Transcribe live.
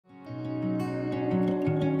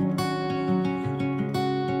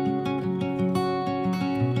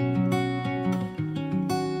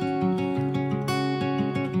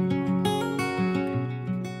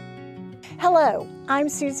I'm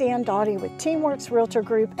Suzanne Doughty with Teamworks Realtor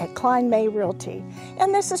Group at Klein May Realty,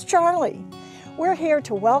 and this is Charlie. We're here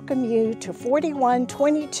to welcome you to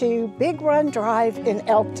 4122 Big Run Drive in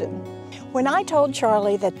Elkton. When I told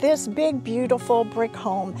Charlie that this big, beautiful brick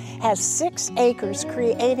home has 6 acres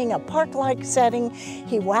creating a park-like setting,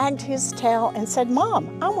 he wagged his tail and said,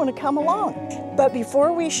 "Mom, I want to come along." But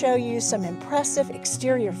before we show you some impressive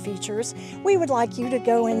exterior features, we would like you to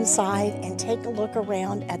go inside and take a look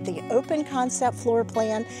around at the open concept floor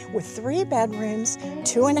plan with 3 bedrooms,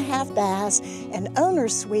 2.5 baths, an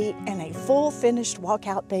owner's suite, and a full finished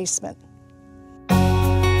walkout basement.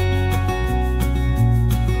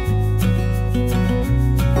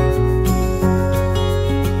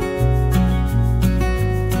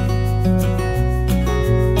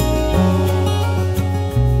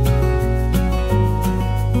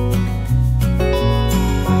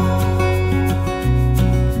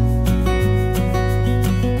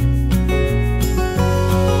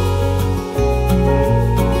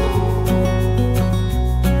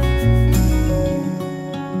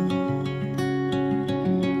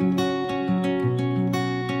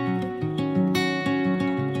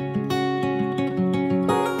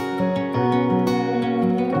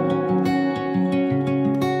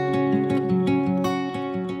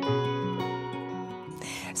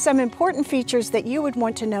 Some important features that you would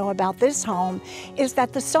want to know about this home is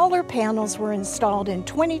that the solar panels were installed in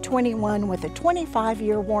 2021 with a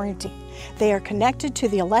 25-year warranty. They are connected to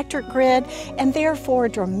the electric grid and therefore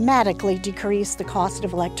dramatically decrease the cost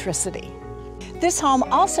of electricity. This home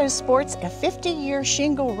also sports a 50-year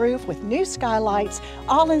shingle roof with new skylights,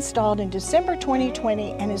 all installed in December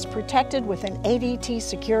 2020, and is protected with an ADT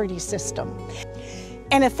security system.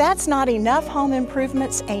 And if that's not enough home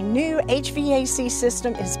improvements, a new HVAC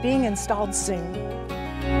system is being installed soon.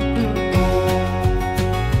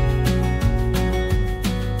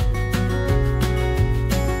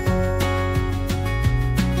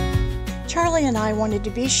 Charlie and I wanted to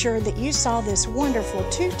be sure that you saw this wonderful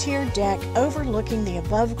 2-tiered deck overlooking the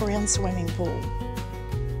above-ground swimming pool.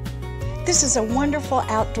 This is a wonderful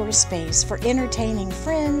outdoor space for entertaining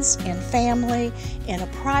friends and family in a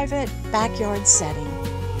private backyard setting.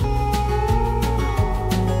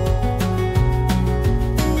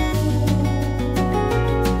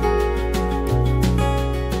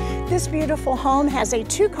 This beautiful home has a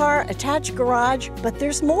 2-car attached garage, but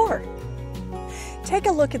there's more. Take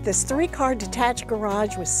a look at this 3-car detached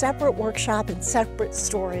garage with separate workshop and separate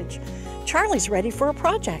storage. Charlie's ready for a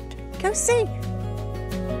project. Go see.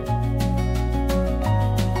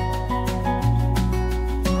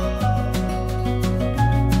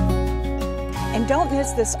 And don't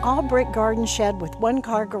miss this all-brick garden shed with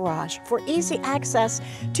 1-car garage for easy access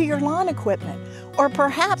to your lawn equipment, or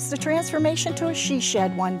perhaps the transformation to a she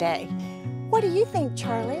shed one day. What do you think,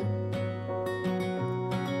 Charlie?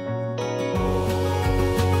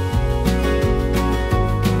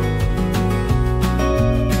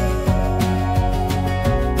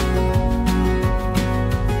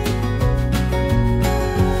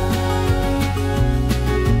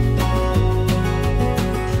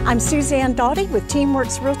 I'm Suzanne Doughty with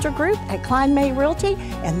Teamworks Realtor Group at Klein May Realty,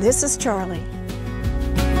 and this is Charlie.